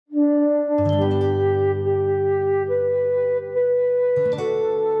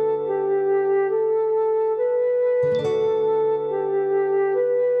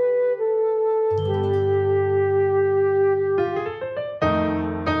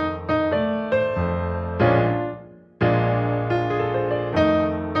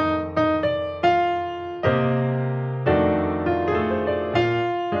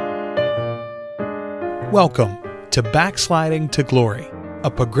Welcome to Backsliding to Glory,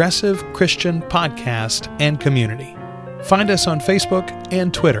 a progressive Christian podcast and community. Find us on Facebook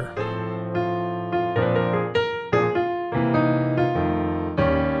and Twitter.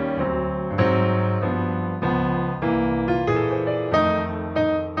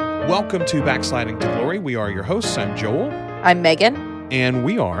 Welcome to Backsliding to Glory. We are your hosts. I'm Joel. I'm Megan. And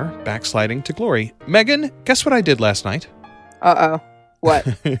we are Backsliding to Glory. Megan, guess what I did last night? Uh-oh. What?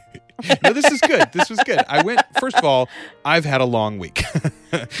 No, this is good. This was good. First of all, I've had a long week.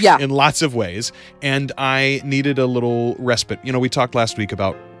 Yeah. In lots of ways. And I needed a little respite. You know, we talked last week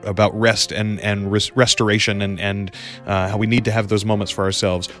about rest and restoration and how we need to have those moments for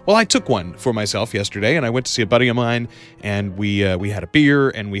ourselves. Well, I took one for myself yesterday, and I went to see a buddy of mine, and we had a beer,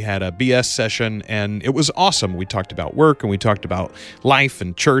 and we had a BS session, and it was awesome. We talked about work, and we talked about life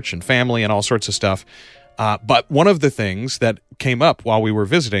and church and family and all sorts of stuff. But one of the things that came up while we were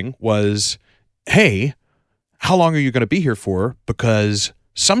visiting was, hey, how long are you going to be here for? Because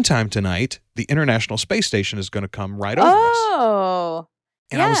sometime tonight, the International Space Station is going to come right over us. Oh.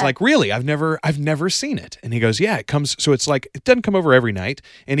 And yeah. I was like, really? I've never seen it. And he goes, yeah, it comes. So it's like, it doesn't come over every night.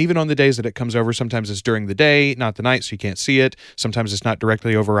 And even on the days that it comes over, sometimes it's during the day, not the night, so you can't see it. Sometimes it's not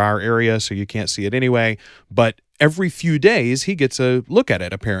directly over our area, so you can't see it anyway. But every few days, he gets a look at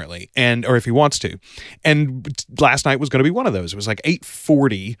it, apparently, or if he wants to. And last night was going to be one of those. It was like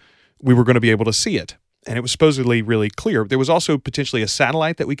 8:40, we were going to be able to see it. And it was supposedly really clear. There was also potentially a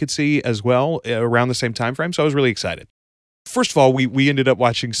satellite that we could see as well around the same time frame, so I was really excited. First of all, we ended up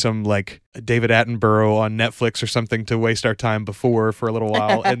watching some like David Attenborough on Netflix or something to waste our time for a little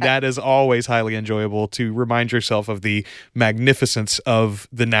while. And that is always highly enjoyable to remind yourself of the magnificence of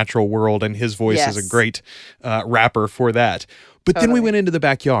the natural world. And his voice is a great rapper for that. But then we went into the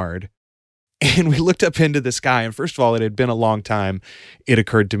backyard and we looked up into the sky. And first of all, it had been a long time, it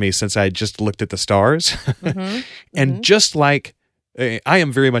occurred to me, since I had just looked at the stars. Mm-hmm. And just like I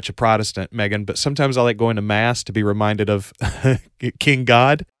am very much a Protestant, Megan, but sometimes I like going to Mass to be reminded of King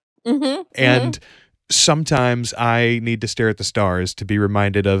God. Mm-hmm. And sometimes I need to stare at the stars to be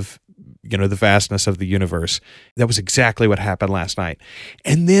reminded of, you know, the vastness of the universe. That was exactly what happened last night.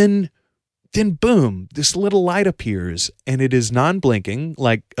 And then boom, this little light appears, and it is non-blinking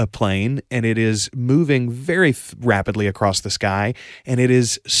like a plane, and it is moving very rapidly across the sky, and it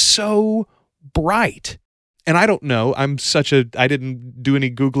is so bright. And I don't know, I didn't do any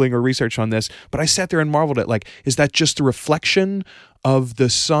Googling or research on this, but I sat there and marveled at, like, is that just the reflection of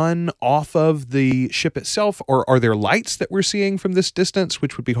the sun off of the ship itself? Or are there lights that we're seeing from this distance,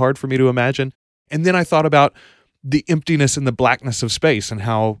 which would be hard for me to imagine? And then I thought about the emptiness and the blackness of space and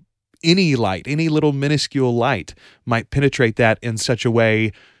how any light, any little minuscule light might penetrate that in such a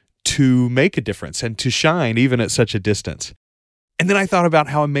way to make a difference and to shine even at such a distance. And then I thought about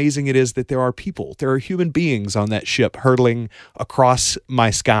how amazing it is that there are human beings on that ship hurtling across my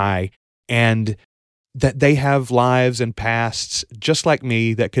sky, and that they have lives and pasts just like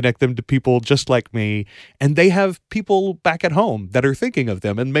me that connect them to people just like me. And they have people back at home that are thinking of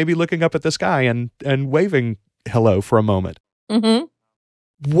them and maybe looking up at the sky and waving hello for a moment. Mm-hmm.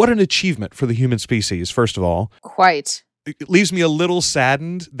 What an achievement for the human species, first of all. Quite. It leaves me a little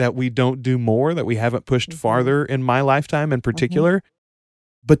saddened that we don't do more, that we haven't pushed farther in my lifetime in particular.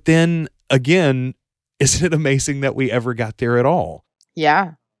 Mm-hmm. But then again, isn't it amazing that we ever got there at all?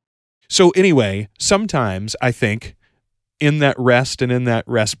 Yeah. So anyway, sometimes I think in that rest and in that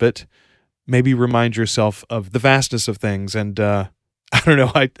respite, maybe remind yourself of the vastness of things. And I don't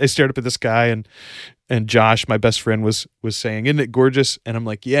know, I stared up at the sky, and Josh, my best friend, was saying, "Isn't it gorgeous?" And I'm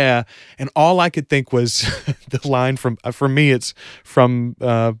like, "Yeah." And all I could think was the line for me, it's from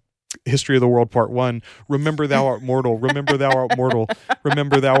History of the World Part 1. Remember thou art mortal. Remember thou art mortal.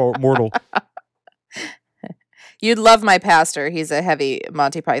 Remember thou art mortal. You'd love my pastor. He's a heavy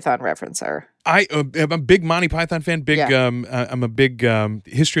Monty Python referencer. I'm a big Monty Python fan. I'm a big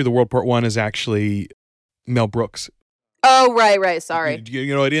History of the World Part 1 is actually Mel Brooks. Oh, right. Sorry.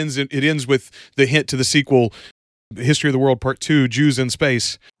 You know, it ends with the hint to the sequel, History of the World Part 2, Jews in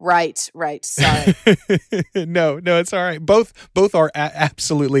Space. Right. Sorry. No, it's all right. Both are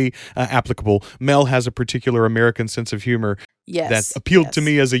absolutely applicable. Mel has a particular American sense of humor that appealed to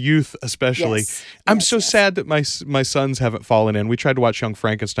me as a youth, especially. I'm so sad that my sons haven't fallen in. We tried to watch Young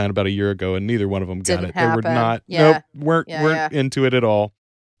Frankenstein about a year ago, and neither one of them got it. Happen. They were not. Yeah. Nope, weren't into it at all.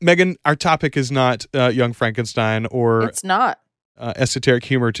 Megan, our topic is not Young Frankenstein or it's not esoteric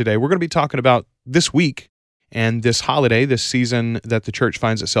humor today. We're going to be talking about this week And this holiday, this season that the church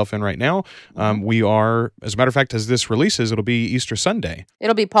finds itself in right now, we are, as a matter of fact, as this releases, it'll be Easter Sunday.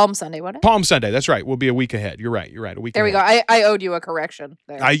 It'll be Palm Sunday, won't it? Palm Sunday, that's right. We'll be a week ahead. You're right. A week there ahead. We go. I owed you a correction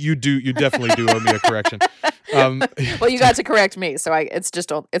there. You definitely do owe me a correction. Well, you got to correct me, so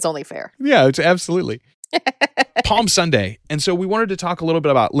it's only fair. Yeah, it's absolutely. Palm Sunday. And so we wanted to talk a little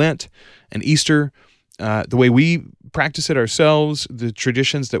bit about Lent and Easter, the way we practice it ourselves, the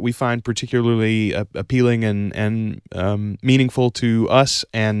traditions that we find particularly appealing and meaningful to us,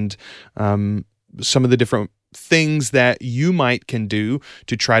 and some of the different things that you can do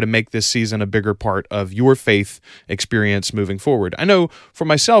to try to make this season a bigger part of your faith experience moving forward. I know for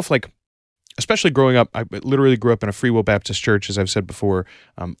myself, especially growing up, I literally grew up in a Free Will Baptist church, as I've said before.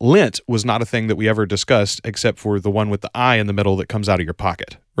 Lent was not a thing that we ever discussed, except for the one with the I in the middle that comes out of your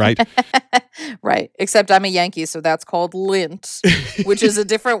pocket, right? Right. Except I'm a Yankee, so that's called lint, which is a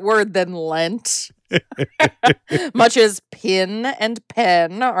different word than Lent. Much as pin and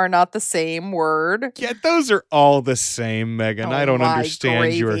pen are not the same word. Yeah, those are all the same, Megan. I don't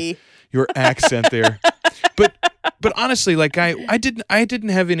understand your accent there. But honestly, I didn't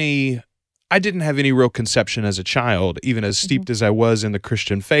have any real conception as a child, even as steeped as I was in the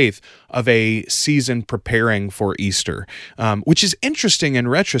Christian faith, of a season preparing for Easter, which is interesting in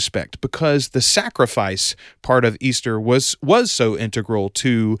retrospect because the sacrifice part of Easter was so integral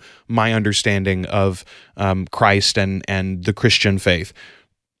to my understanding of Christ and the Christian faith.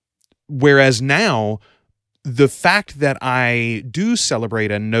 Whereas now, the fact that I do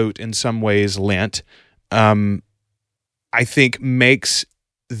celebrate and note in some ways Lent, I think makes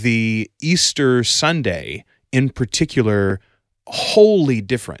the Easter Sunday in particular wholly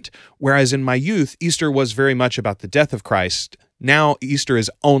different. Whereas in my youth, Easter was very much about the death of Christ. Now Easter is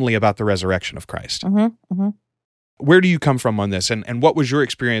only about the resurrection of Christ. Where do you come from on this? And what was your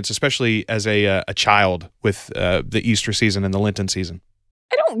experience, especially as a child, with the Easter season and the Lenten season?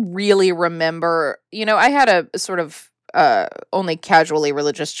 I don't really remember. I had a sort of only casually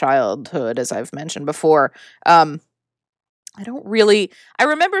religious childhood, as I've mentioned before. I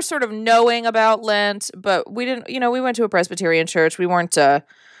remember sort of knowing about Lent, but we didn't, we went to a Presbyterian church. We weren't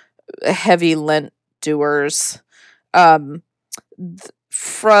heavy Lent doers.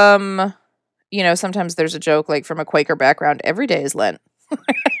 From, sometimes there's a joke, from a Quaker background, every day is Lent.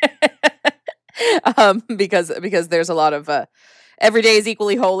 Because there's a lot of, every day is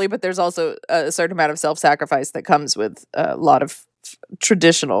equally holy, but there's also a certain amount of self-sacrifice that comes with a lot of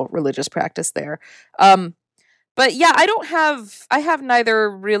traditional religious practice there. But yeah, I have neither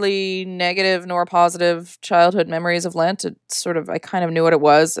really negative nor positive childhood memories of Lent. It's I kind of knew what it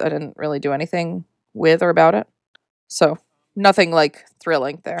was. I didn't really do anything with or about it. So nothing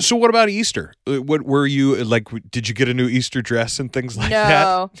thrilling there. So what about Easter? What were you did you get a new Easter dress and things like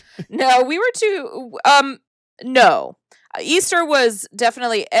that? No, we were too, no. Easter was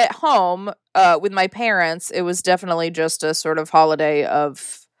definitely at home with my parents. It was definitely just a sort of holiday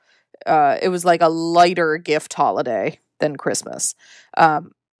of, it was like a lighter gift holiday than Christmas.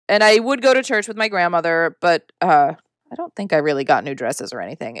 And I would go to church with my grandmother, but I don't think I really got new dresses or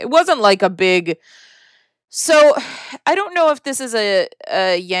anything. It wasn't like a big... So I don't know if this is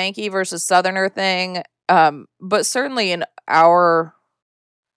a Yankee versus Southerner thing, but certainly in our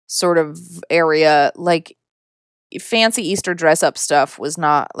sort of area, fancy Easter dress-up stuff was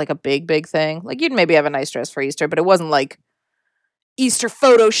not a big thing. You'd maybe have a nice dress for Easter, but it wasn't Easter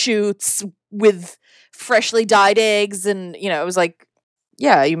photo shoots with freshly dyed eggs, and it was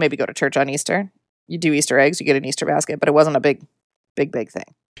yeah, you maybe go to church on Easter, you do Easter eggs, you get an Easter basket, but it wasn't a big thing.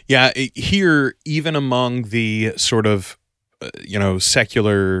 Yeah, here, even among the sort of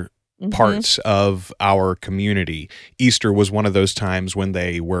secular parts of our community, Easter was one of those times when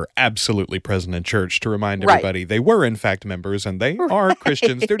they were absolutely present in church to remind everybody they were in fact members and they are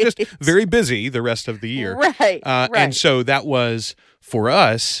Christians. They're just very busy the rest of the year. Right. And so that was, for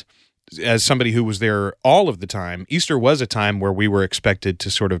us, as somebody who was there all of the time, Easter was a time where we were expected to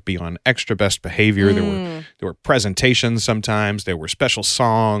sort of be on extra best behavior. There were presentations sometimes. There were special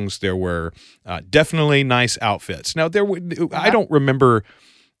songs. There were definitely nice outfits. Now, I don't remember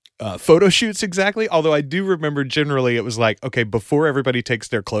photo shoots exactly, although I do remember generally it was okay, before everybody takes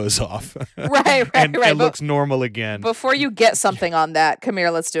their clothes off. Right. And looks normal again. Before you get something on that, come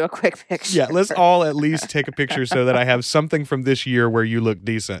here, let's do a quick picture. Yeah, let's all at least take a picture so that I have something from this year where you look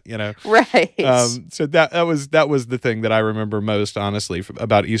decent, Right. So that was the thing that I remember most, honestly,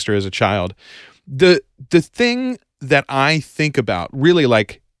 about Easter as a child. The thing that I think about really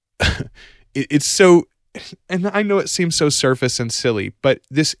it's so... And I know it seems so surface and silly, but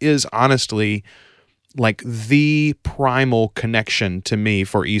this is honestly the primal connection to me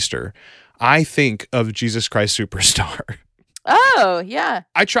for Easter. I think of Jesus Christ Superstar. Oh, yeah.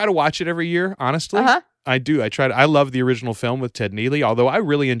 I try to watch it every year, honestly. Uh-huh. I do. I love the original film with Ted Neely, although I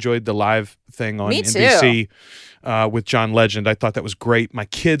really enjoyed the live thing on Me too. NBC with John Legend. I thought that was great. My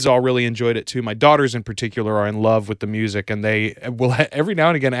kids all really enjoyed it too. My daughters in particular are in love with the music, and they will every now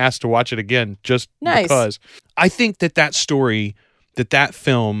and again ask to watch it again just Nice. because. I think that story, that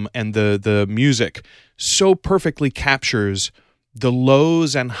film and the music so perfectly captures the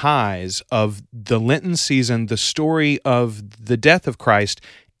lows and highs of the Lenten season, the story of the death of Christ,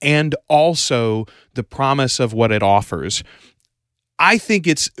 and also the promise of what it offers. I think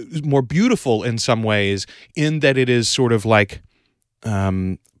it's more beautiful in some ways in that it is sort of like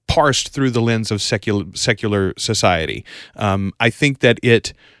parsed through the lens of secular society. I think that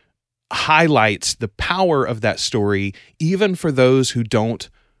it highlights the power of that story even for those who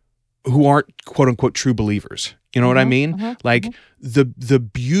aren't quote unquote true believers. You know what I mean? The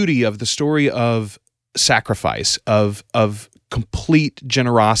beauty of the story of sacrifice, of complete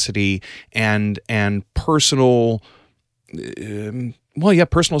generosity and personal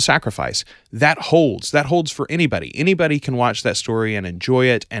personal sacrifice that holds for anybody can watch that story and enjoy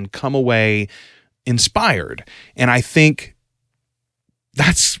it and come away inspired. And I think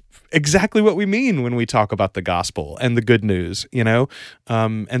that's exactly what we mean when we talk about the gospel and the good news, and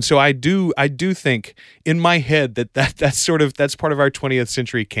so I do think in my head that's part of our 20th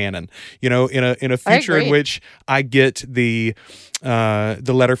century canon, in a future in which I get the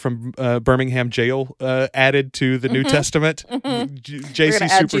letter from Birmingham jail added to the New Testament. JC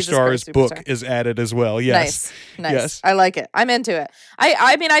Superstar's book is added as well. Yes. Nice. Yes. I like it. I'm into it.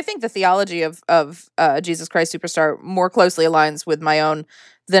 I mean, I think the theology of Jesus Christ Superstar more closely aligns with my own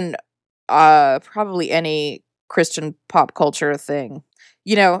than probably any Christian pop culture thing.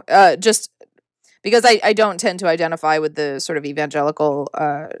 Just because I don't tend to identify with the sort of evangelical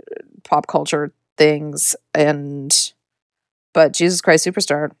pop culture things, but Jesus Christ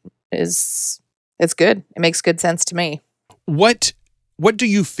Superstar it's good. It makes good sense to me. What do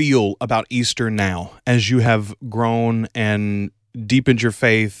you feel about Easter now as you have grown and deepened your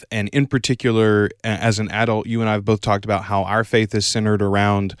faith, and in particular as an adult, you and I have both talked about how our faith is centered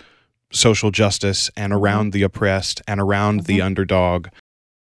around social justice and around the oppressed and around the underdog.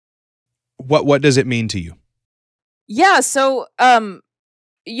 What does it mean to you? Yeah, so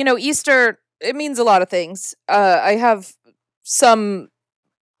Easter, it means a lot of things. I have some,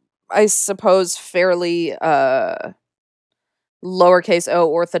 I suppose, fairly lowercase o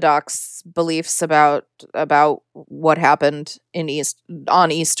orthodox beliefs about what happened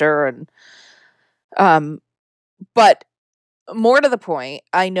on Easter, and but more to the point,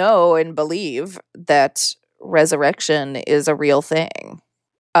 I know and believe that resurrection is a real thing.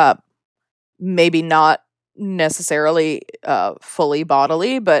 Maybe not necessarily fully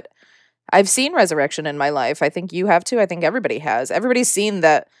bodily, but I've seen resurrection in my life. I think you have too. I think everybody has. Everybody's seen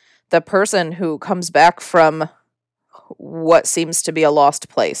that the person who comes back from what seems to be a lost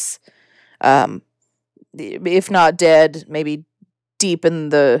place, if not dead, maybe deep in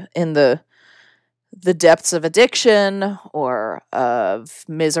the depths of addiction or of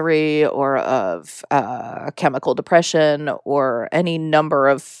misery or of chemical depression or any number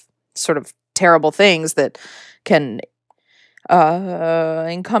of sort of terrible things that can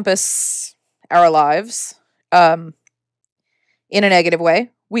encompass our lives in a negative way.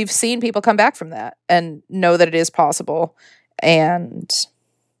 We've seen people come back from that and know that it is possible, and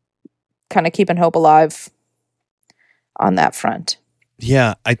kind of keeping hope alive on that front.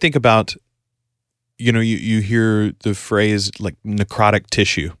 Yeah, I think about, you hear the phrase like necrotic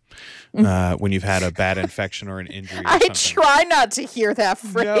tissue when you've had a bad infection or an injury or something. I try not to hear that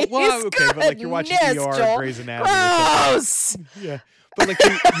phrase. No, well, okay, but like you're watching ER or Grey's Anatomy or something. Yeah, but like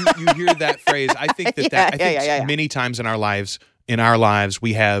you hear that phrase. I think many times in our lives,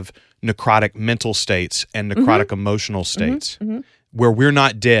 we have necrotic mental states and necrotic emotional states where we're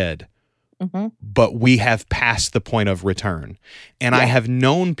not dead, but we have passed the point of return. And I have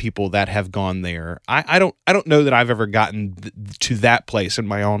known people that have gone there. I don't know that I've ever gotten to that place in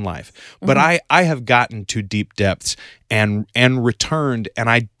my own life, but I have gotten to deep depths and returned. And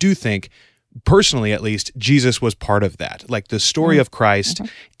I do think, personally at least, Jesus was part of that. Like the story of Christ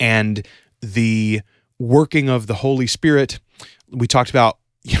and the working of the Holy Spirit. We talked about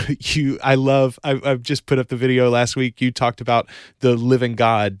I've just put up the video last week. You talked about the living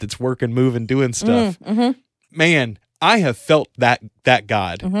God that's working, moving, doing stuff. Man, I have felt that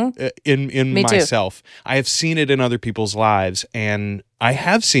God in Me myself. Too. I have seen it in other people's lives, and I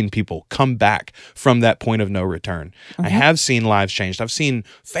have seen people come back from that point of no return. I have seen lives changed. I've seen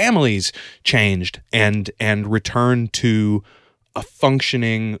families changed and return to a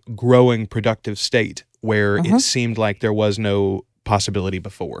functioning, growing, productive state where Mhm. it seemed like there was no possibility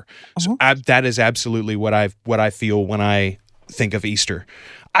before. So that is absolutely what I feel when I think of Easter.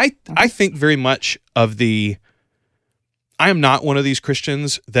 I think very much of the. I am not one of these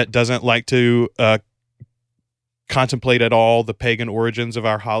Christians that doesn't like to contemplate at all the pagan origins of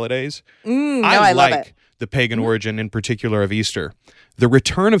our holidays. No, I love it. The pagan origin in particular of Easter. The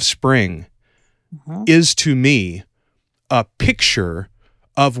return of spring Mhm. is to me a picture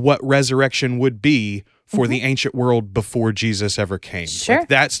of what resurrection would be for the ancient world before Jesus ever came. Sure. Like,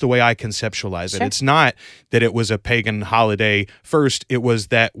 that's the way I conceptualize it. Sure. It's not that it was a pagan holiday first. It was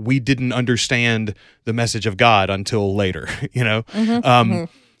that we didn't understand the message of God until later, you know?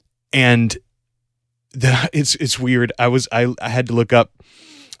 And it's weird. I had to look up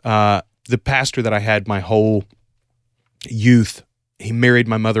the pastor that I had my whole youth. He married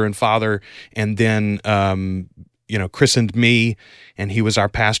my mother and father, and then christened me, and he was our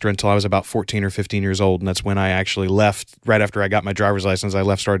pastor until I was about 14 or 15 years old, and that's when I actually left. Right after I got my driver's license,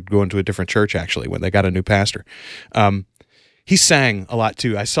 I started going to a different church, actually, when they got a new pastor. He sang a lot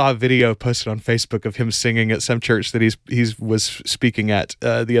too. I saw a video posted on Facebook of him singing at some church that he was speaking at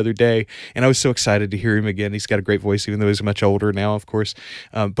the other day, and I was so excited to hear him again. He's got a great voice, even though he's much older now, of course.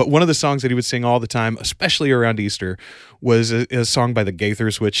 But one of the songs that he would sing all the time, especially around Easter, was a song by the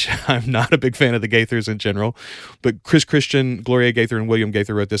Gaithers, which I'm not a big fan of the Gaithers in general. But Chris Christian, Gloria Gaither, and William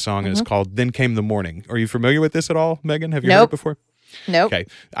Gaither wrote this song, and it's called "Then Came the Morning." Are you familiar with this at all, Megan? Have you heard it before? Nope. Okay.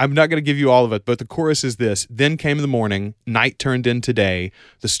 I'm not going to give you all of it, but the chorus is this. Then came the morning, night turned into day,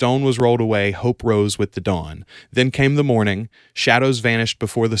 the stone was rolled away, hope rose with the dawn. Then came the morning, shadows vanished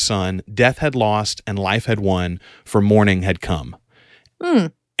before the sun, death had lost and life had won, for morning had come.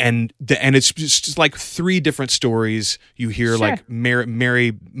 And it's just like three different stories. You hear like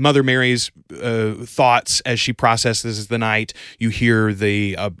Mother Mary's thoughts as she processes the night. You hear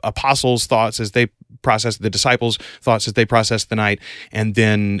the apostles' thoughts as they process, the disciples' thoughts as they process the night, and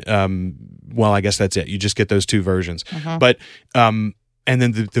then I guess that's it. You just get those two versions. But and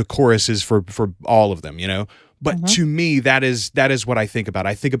then the chorus is for all of them, you know. But to me, that is what I think about.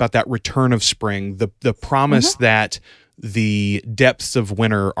 I think about that return of spring, the promise that the depths of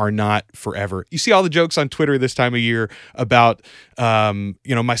winter are not forever. You see all the jokes on Twitter this time of year about, my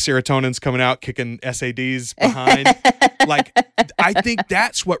serotonin's coming out, kicking SADs behind. Like, I think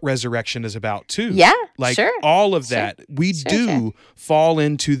that's what resurrection is about too. Yeah, like sure. all of that. We do fall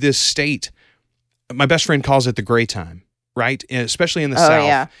into this state. My best friend calls it the gray time. Right? And especially in the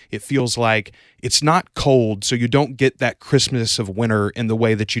South, it feels like it's not cold, so you don't get that crispness of winter in the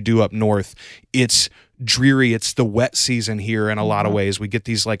way that you do up north. It's dreary. It's the wet season here in a lot of ways. We get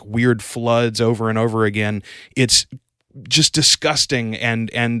these like weird floods over and over again. It's just disgusting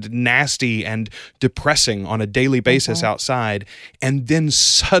and nasty and depressing on a daily basis outside. And then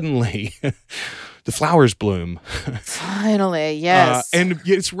suddenly the flowers bloom. Finally, yes. And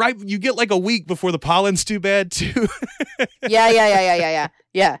it's right. You get like a week before the pollen's too bad too. Yeah.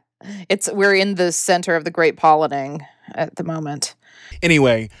 We're in the center of the great pollinating at the moment.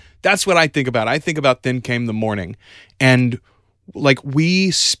 Anyway, that's what I think about. I think about then came the morning, and like we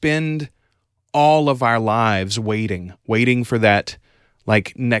spend all of our lives waiting for that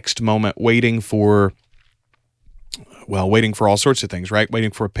like next moment, waiting for all sorts of things, right?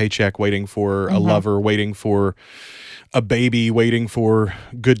 Waiting for a paycheck, waiting for a lover, waiting for a baby, waiting for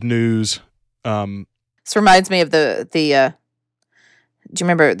good news. This reminds me of the do you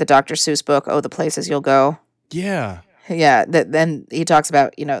remember the Dr. Seuss book, Oh, the Places You'll Go? Yeah. Yeah, then he talks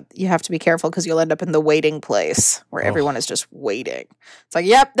about, you have to be careful because you'll end up in the waiting place where everyone is just waiting. It's like,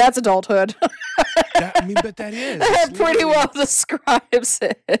 yep, that's adulthood. But that is. That pretty well describes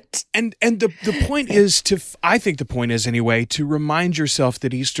it. And the point is I think the point is anyway, to remind yourself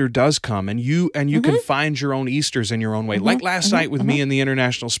that Easter does come, and you can find your own Easters in your own way. Like last night with me in the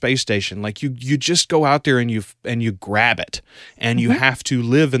International Space Station, like you just go out there and you grab it, and you have to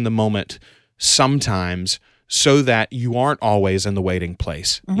live in the moment sometimes, so that you aren't always in the waiting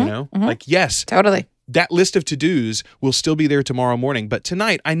place, you know? Like, yes. Totally. That list of to-dos will still be there tomorrow morning, but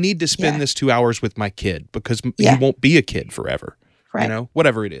tonight I need to spend this 2 hours with my kid because he won't be a kid forever, right.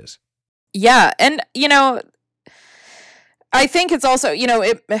 Whatever it is. Yeah, and, I think it's also,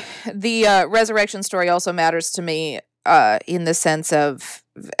 the resurrection story also matters to me in the sense of,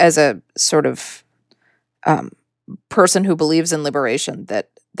 as a sort of person who believes in liberation, that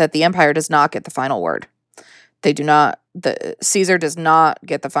the empire does not get the final word. They do not. Caesar does not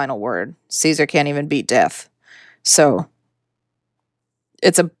get the final word. Caesar can't even beat death. So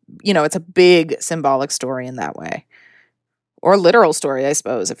it's a big symbolic story in that way, or literal story, I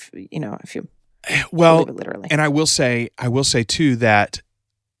suppose. If you Well, Believe it literally. and I will say too that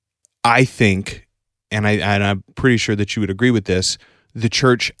I think, and I'm pretty sure that you would agree with this, the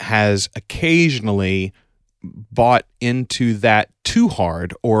church has occasionally bought into that too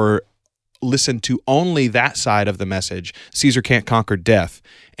hard or listened to only that side of the message. Caesar can't conquer death,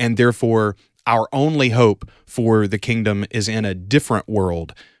 and therefore our only hope for the kingdom is in a different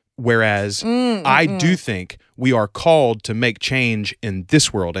world. Whereas I do think we are called to make change in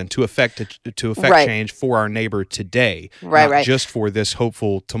this world and to affect Right. change for our neighbor today, Right, not right. just for this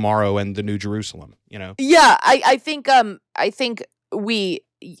hopeful tomorrow and the New Jerusalem. You know, Yeah, I think we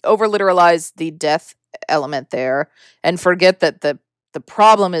over literalize the death element there and forget that the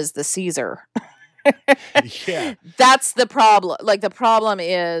problem is the Caesar. yeah, That's the problem. Like, the problem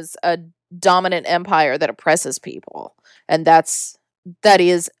is a dominant empire that oppresses people, and that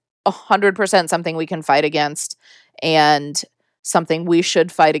is 100% something we can fight against, and something we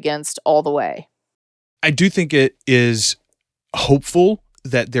should fight against all the way. I do think it is hopeful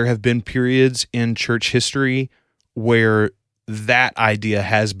that there have been periods in church history where that idea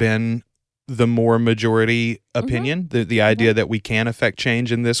has been the more majority opinion, the idea that we can affect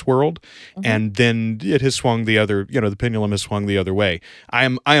change in this world, and then it has swung the other, the pendulum has swung the other way. I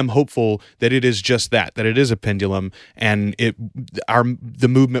am hopeful that it is just that it is a pendulum, and the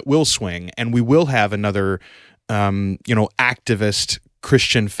movement will swing, and we will have another, activist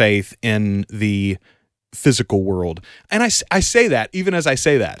Christian faith in the physical world. And I say that, even as I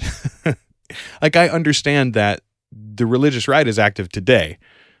say that, like, I understand that the religious right is active today.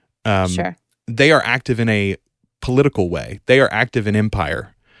 Sure. They are active in a political way. They are active in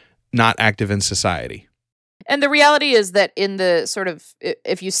empire, not active in society. And the reality is that in the sort of,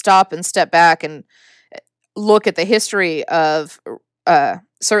 if you stop and step back and look at the history of,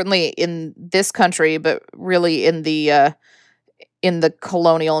 certainly in this country, but really in the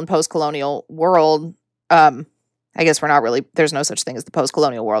colonial and post-colonial world, I guess we're not really, there's no such thing as the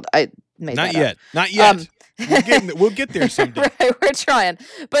post-colonial world. I made Not that yet. up. Not yet. We'll get there someday. Right, we're trying,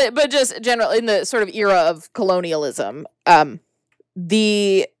 but just general in the sort of era of colonialism, when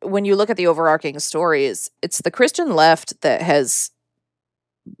you look at the overarching stories, it's the Christian left that has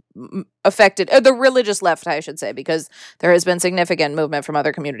affected the religious left, I should say, because there has been significant movement from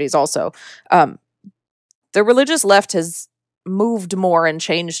other communities also. The religious left has moved more and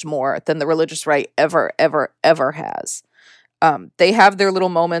changed more than the religious right ever has. They have their little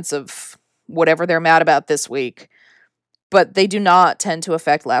moments of whatever they're mad about this week, but they do not tend to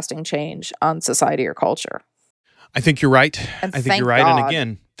affect lasting change on society or culture. I think you're right. And I think you're right. thank And God.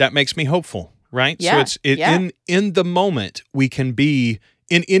 again, that makes me hopeful, right? Yeah, So yeah. in the moment, we can be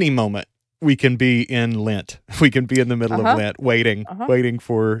in any moment. We can be in Lent. We can be in the middle of Lent, waiting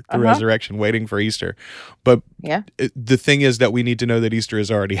for the resurrection, waiting for Easter. But the thing is that we need to know that Easter has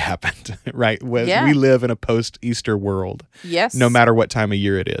already happened, right? We live in a post-Easter world, Yes. no matter what time of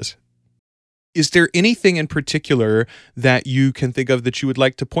year it is. Is there anything in particular that you can think of that you would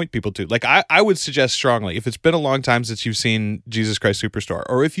like to point people to? Like, I would suggest strongly, if it's been a long time since you've seen Jesus Christ Superstar,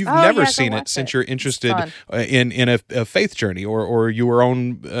 or if you've never seen it since you're interested in a faith journey or your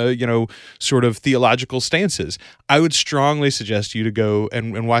own, sort of theological stances, I would strongly suggest you to go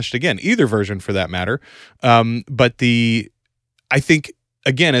and watch it again, either version for that matter. But I think,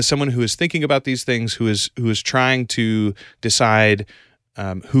 again, as someone who is thinking about these things, who is trying to decide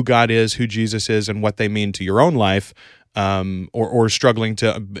who God is, who Jesus is, and what they mean to your own life, or struggling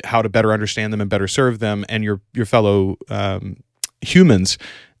to how to better understand them and better serve them and your fellow humans,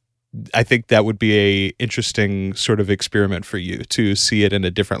 I think that would be a interesting sort of experiment for you to see it in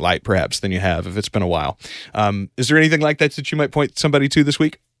a different light, perhaps, than you have if it's been a while. Is there anything like that you might point somebody to this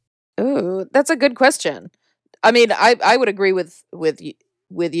week? Ooh, that's a good question. I mean, I would agree with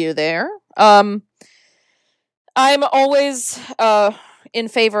you there. I'm always in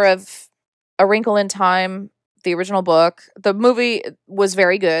favor of A Wrinkle in Time, the original book. The movie was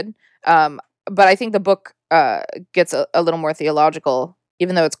very good, but I think the book gets a little more theological,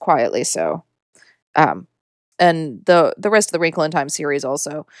 even though it's quietly so. And the rest of the Wrinkle in Time series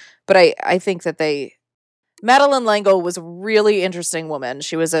also. But I think that Madeleine L'Engle was a really interesting woman.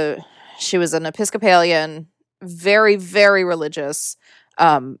 She was an Episcopalian, very, very religious,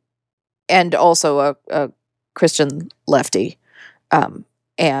 and also a Christian lefty.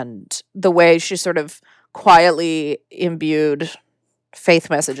 And the way she sort of quietly imbued faith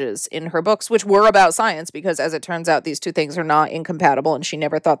messages in her books, which were about science, because as it turns out, these two things are not incompatible, and she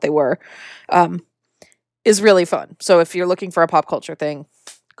never thought they were, is really fun. So if you're looking for a pop culture thing,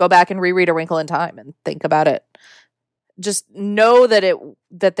 go back and reread A Wrinkle in Time and think about it. Just know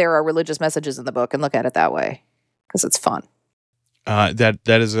that there are religious messages in the book and look at it that way, because it's fun. That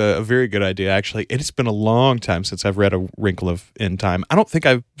is a very good idea, actually. It's been a long time since I've read A Wrinkle in Time. I don't think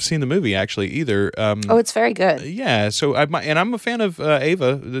I've seen the movie actually either. Oh, it's very good. Yeah, so I'm a fan of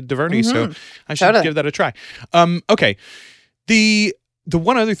Ava DuVernay, so I should Totally. give that a try. Okay, the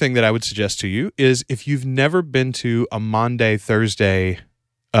one other thing that I would suggest to you is if you've never been to a Maundy Thursday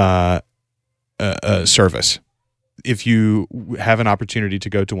service. If you have an opportunity to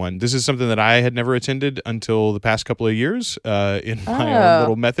go to one, this is something that I had never attended until the past couple of years in my own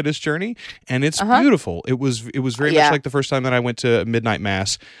little Methodist journey, and it's beautiful. It was very much like the first time that I went to midnight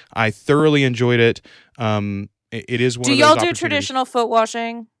mass. I thoroughly enjoyed it. It is one. Do of y'all those do traditional foot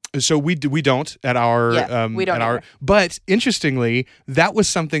washing? So we don't at our we don't at our, either. but interestingly, that was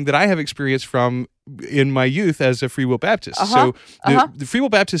something that I have experienced from in my youth as a Free Will Baptist. So the Free Will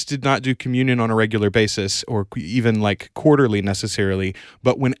Baptists did not do communion on a regular basis or even like quarterly necessarily,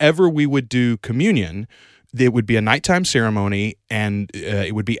 but whenever we would do communion, it would be a nighttime ceremony, and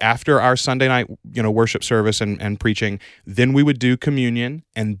it would be after our Sunday night, worship service and preaching. Then we would do communion,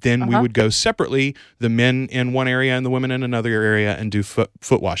 and then we would go separately, the men in one area and the women in another area, and do foot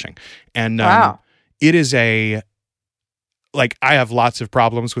washing. And it is I have lots of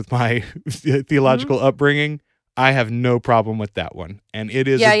problems with my theological upbringing. I have no problem with that one, and it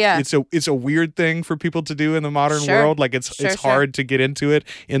is it's a weird thing for people to do in the modern world. Like it's hard to get into it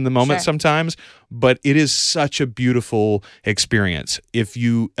in the moment sometimes, but it is such a beautiful experience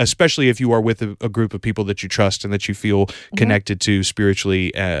especially if you are with a group of people that you trust and that you feel connected to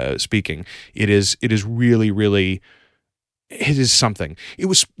spiritually speaking. It is really, really, it is something.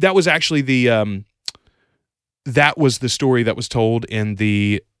 That was actually that was the story that was told in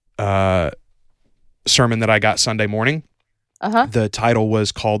the sermon that I got Sunday morning. The title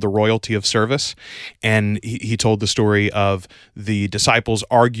was called The Royalty of Service, and he told the story of the disciples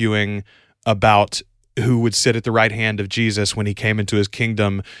arguing about who would sit at the right hand of Jesus when he came into his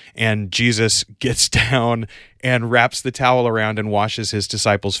kingdom, and Jesus gets down and wraps the towel around and washes his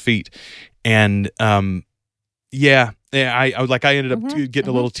disciples' feet. And I ended up getting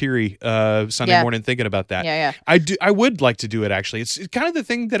a little teary Sunday morning thinking about that. I would like to do it, actually. It's kind of the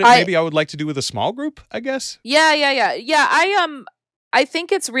thing that maybe I would like to do with a small group, I guess. I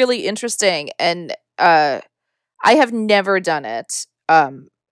think it's really interesting, and I have never done it.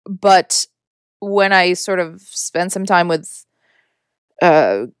 But when I sort of spend some time with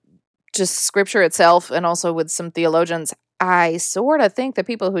just scripture itself and also with some theologians, I sort of think the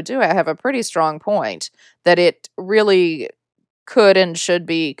people who do it have a pretty strong point that it really could and should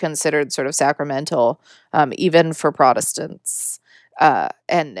be considered sort of sacramental, even for Protestants.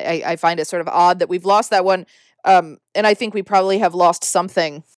 And I find it sort of odd that we've lost that one. And I think we probably have lost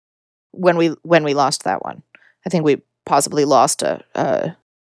something when we lost that one. I think we possibly lost a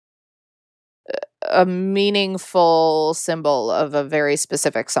meaningful symbol of a very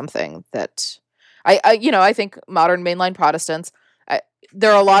specific something that I think modern mainline Protestants,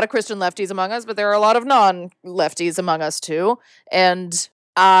 there are a lot of Christian lefties among us, but there are a lot of non-lefties among us too. And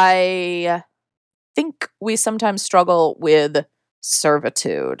I think we sometimes struggle with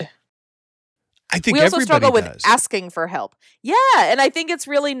servitude. I think we also struggle does. with asking for help. Yeah, and I think it's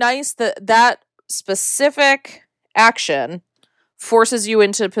really nice that specific action forces you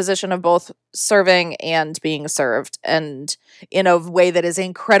into a position of both serving and being served, and in a way that is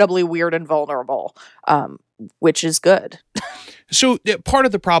incredibly weird and vulnerable, which is good. So part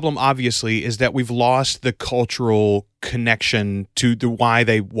of the problem, obviously, is that we've lost the cultural connection to why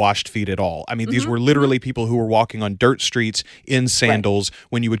they washed feet at all. I mean, these were literally people who were walking on dirt streets in sandals. Right.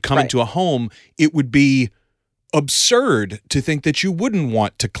 When you would come into a home, it would be absurd to think that you wouldn't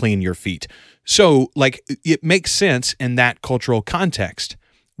want to clean your feet. So, it makes sense in that cultural context.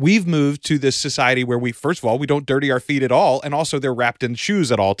 We've moved to this society where first of all, we don't dirty our feet at all, and also they're wrapped in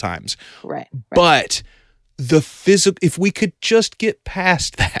shoes at all times. Right. But the physical, if we could just get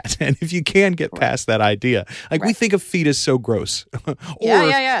past that, and if you can get past that idea, we think of feet as so gross,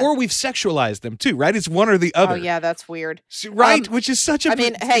 or we've sexualized them too, right? It's one or the other. Oh yeah, that's weird, right? Which is such a,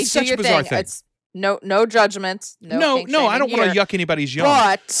 hey, such do your a bizarre thing. thing. It's no judgment. No, I don't want to yuck anybody's yum.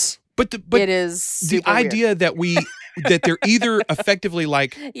 But it is the idea weird. that they're either effectively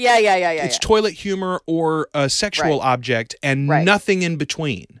it's toilet humor or a sexual object and nothing in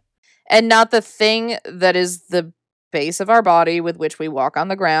between. And not the thing that is the base of our body with which we walk on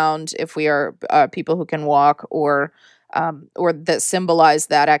the ground, if we are people who can walk, or that symbolize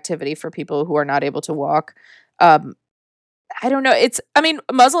that activity for people who are not able to walk. I don't know.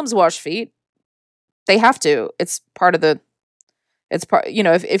 Muslims wash feet. They have to. It's part of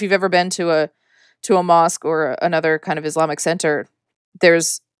if you've ever been to a mosque or another kind of Islamic center,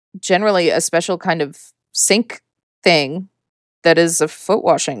 there's generally a special kind of sink thing that is a foot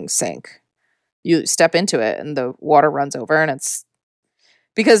washing sink. You step into it and the water runs over, and it's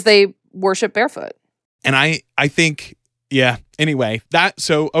because they worship barefoot. And I think, yeah, anyway,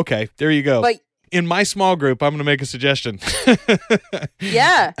 okay, there you go. But in my small group, I'm going to make a suggestion.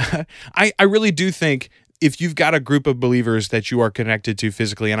 yeah. I really do think if you've got a group of believers that you are connected to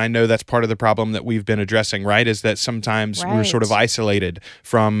physically, and I know that's part of the problem that we've been addressing, right, is that sometimes we're sort of isolated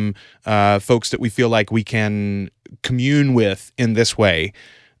from folks that we feel like we can commune with in this way.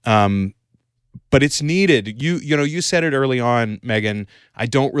 But it's needed. You said it early on, Megan. I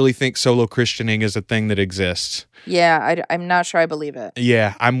don't really think solo Christianing is a thing that exists. Yeah, I'm not sure I believe it.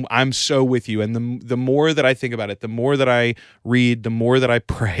 Yeah, I'm so with you. And the more that I think about it, the more that I read, the more that I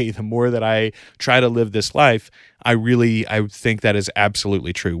pray, the more that I try to live this life, I think that is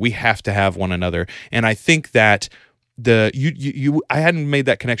absolutely true. We have to have one another. And I think that I hadn't made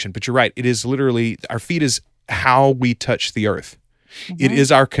that connection, but you're right. It is literally, our feet is how we touch the earth. Mm-hmm. It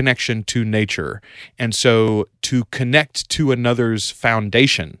is our connection to nature. And so to connect to another's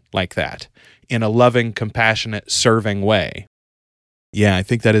foundation like that in a loving, compassionate, serving way. Yeah, I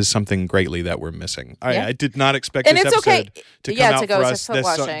think that is something greatly that we're missing. I did not expect this episode to come out for us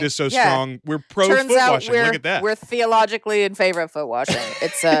this so strong. We're pro foot washing. Look at that. We're theologically in favor of foot washing.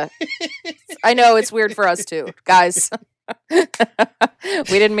 It's I know it's weird for us too, guys. We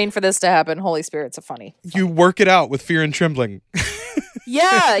didn't mean for this to happen. Holy Spirit's a funny. You work it out with fear and trembling.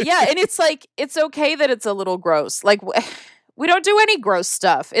 Yeah. And it's like, it's okay that it's a little gross. Like, we don't do any gross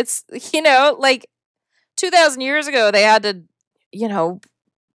stuff. It's, like 2,000 years ago, they had to,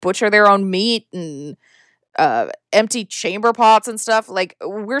 butcher their own meat and empty chamber pots and stuff. Like,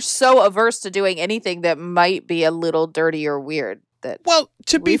 we're so averse to doing anything that might be a little dirty or weird that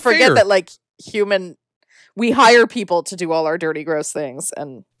we forget that, like, we hire people to do all our dirty, gross things,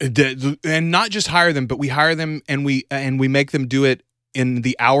 and not just hire them, but we hire them and we make them do it in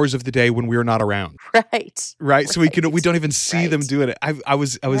the hours of the day when we're not around. Right. So we don't even see them doing it. I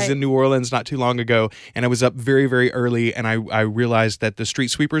was in New Orleans not too long ago, and I was up very, very early, and I realized that the street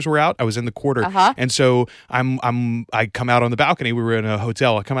sweepers were out. I was in the quarter, and so I come out on the balcony. We were in a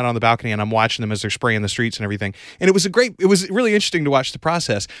hotel. I come out on the balcony, and I'm watching them as they're spraying the streets and everything. And it was really interesting to watch the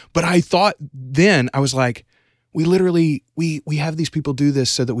process. But I thought then, I was like, we literally we have these people do this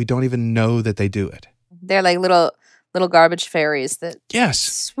so that we don't even know that they do it. They're like little garbage fairies that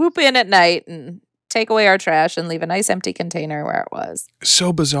swoop in at night and take away our trash and leave a nice empty container where it was.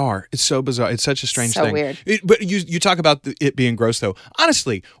 So bizarre. It's so bizarre. It's such a strange thing. So weird. But you talk about it being gross, though.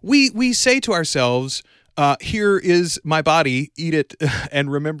 Honestly, we say to ourselves, here is my body, eat it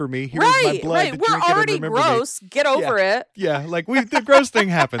and remember me. Here is my blood. Right. We're already gross. Get over it. Yeah, like the gross thing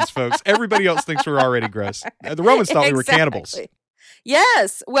happens, folks. Everybody else thinks we're already gross. The Romans thought we were cannibals.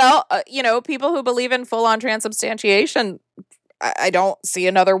 Yes. Well, people who believe in full-on transubstantiation, I don't see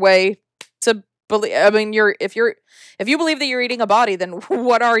another way to believe. I mean, if you believe that you're eating a body, then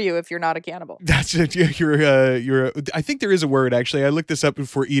what are you if you're not a cannibal? That's it. You're. I think there is a word, actually. I looked this up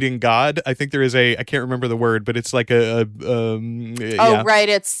for eating God. I think there is I can't remember the word, but it's like right.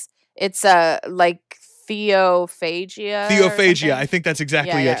 It's like theophagia. Theophagia. I think that's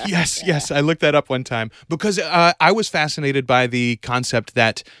exactly it. Yes. I looked that up one time because I was fascinated by the concept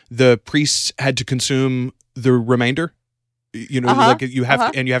that the priests had to consume the remainder. Like you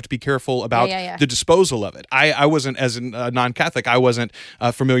have to, and you have to be careful about the disposal of it. I wasn't, as a non-Catholic, I wasn't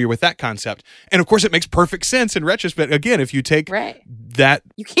familiar with that concept. And of course, it makes perfect sense in retrospect. Again, if you take that,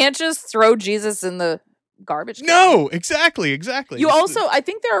 you can't just throw Jesus in the garbage can. No, exactly. You also, I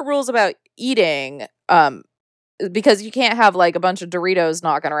think there are rules about eating, because you can't have like a bunch of Doritos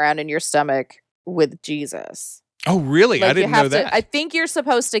knocking around in your stomach with Jesus. Oh, really? Like, I didn't know that. I think you're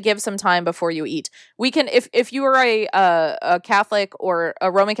supposed to give some time before you eat. We can, if you are a Catholic or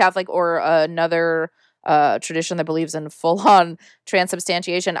a Roman Catholic or another tradition that believes in full-on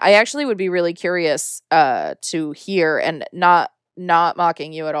transubstantiation, I actually would be really curious to hear, and not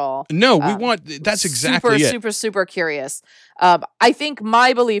mocking you at all. No, that's exactly it. Super curious. I think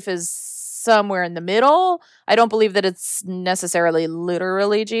my belief is somewhere in the middle. I don't believe that it's necessarily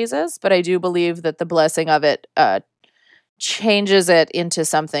literally Jesus, but I do believe that the blessing of it changes it into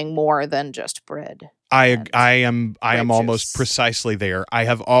something more than just bread. I am almost precisely there. I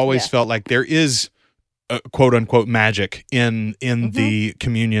have always felt like there is quote unquote magic in the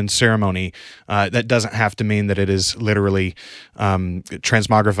communion ceremony. That doesn't have to mean that it is literally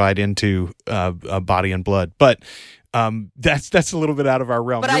transmogrified into body and blood, but that's a little bit out of our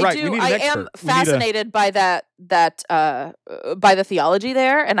realm. But You're right. I am fascinated by that by the theology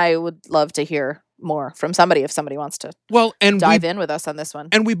there, and I would love to hear more from somebody if somebody wants to Well, and dive in with us on this one.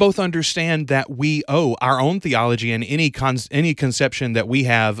 And we both understand that we owe our own theology and any conception that we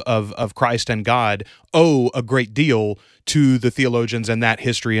have of Christ and God owe a great deal to the theologians and that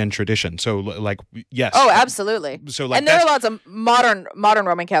history and tradition. So, like, yes. Oh, absolutely. So, like, and there are lots of modern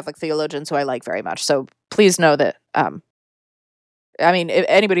Roman Catholic theologians who I like very much. So please know that. I mean, if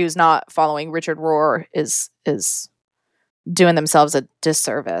anybody who's not following Richard Rohr is doing themselves a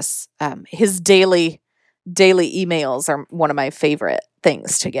disservice. His daily emails are one of my favorite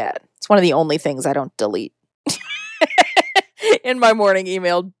things to get. It's one of the only things I don't delete in my morning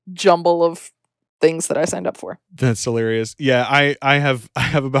email jumble of things that I signed up for. That's hilarious. Yeah, I have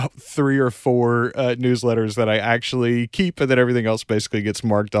about 3 or 4 newsletters that I actually keep, and then everything else basically gets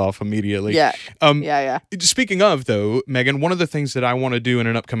marked off immediately. Yeah. Yeah. Speaking of, though, Megan, one of the things that I want to do in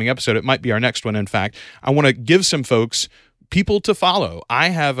an upcoming episode, it might be our next one, in fact, I want to give some folks people to follow. I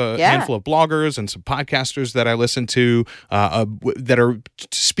have a handful of bloggers and some podcasters that I listen to that are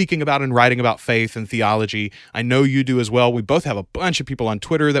speaking about and writing about faith and theology. I know you do as well. We both have a bunch of people on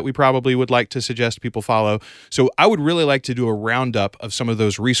Twitter that we probably would like to suggest people follow. So I would really like to do a roundup of some of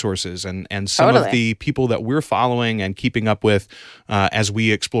those resources and some of the people that we're following and keeping up with as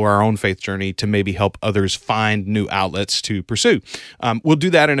we explore our own faith journey to maybe help others find new outlets to pursue. We'll do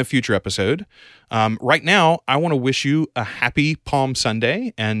that in a future episode. Right now, I want to wish you a happy Palm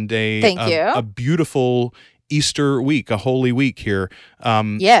Sunday and a beautiful Easter week, a holy week here.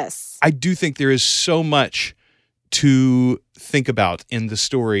 Yes. I do think there is so much to think about in the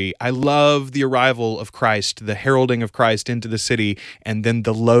story. I love the arrival of Christ, the heralding of Christ into the city, and then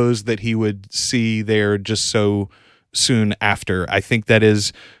the lows that he would see there just so soon after. I think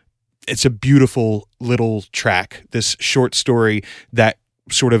it's a beautiful little track, this short story that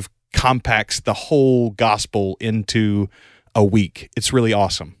sort of compacts the whole gospel into a week. It's really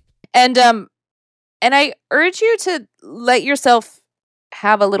awesome. And I urge you to let yourself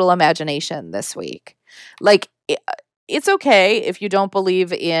have a little imagination this week. Like, it's okay if you don't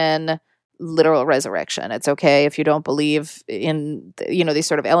believe in literal resurrection. It's okay if you don't believe in, these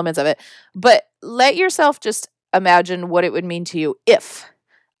sort of elements of it. But let yourself just imagine what it would mean to you if,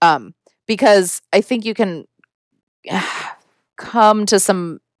 because I think you can come to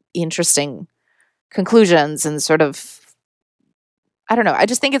some interesting conclusions and sort of, I don't know. I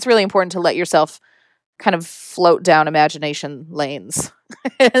just think it's really important to let yourself kind of float down imagination lanes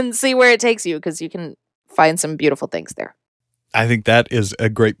and see where it takes you, because you can find some beautiful things there. I think that is a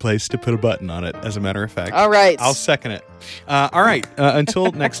great place to put a button on it, as a matter of fact. All right. I'll second it. All right.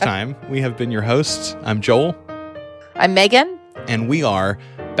 Until next time, we have been your hosts. I'm Joel. I'm Megan. And we are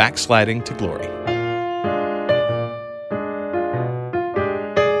Backsliding to Glory.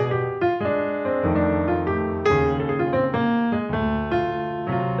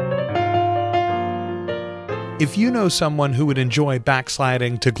 If you know someone who would enjoy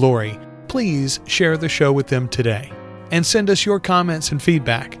Backsliding to Glory, please share the show with them today and send us your comments and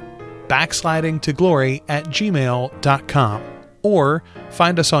feedback. backslidingtoglory@gmail.com or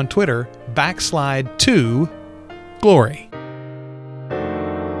find us on Twitter, backslide to glory.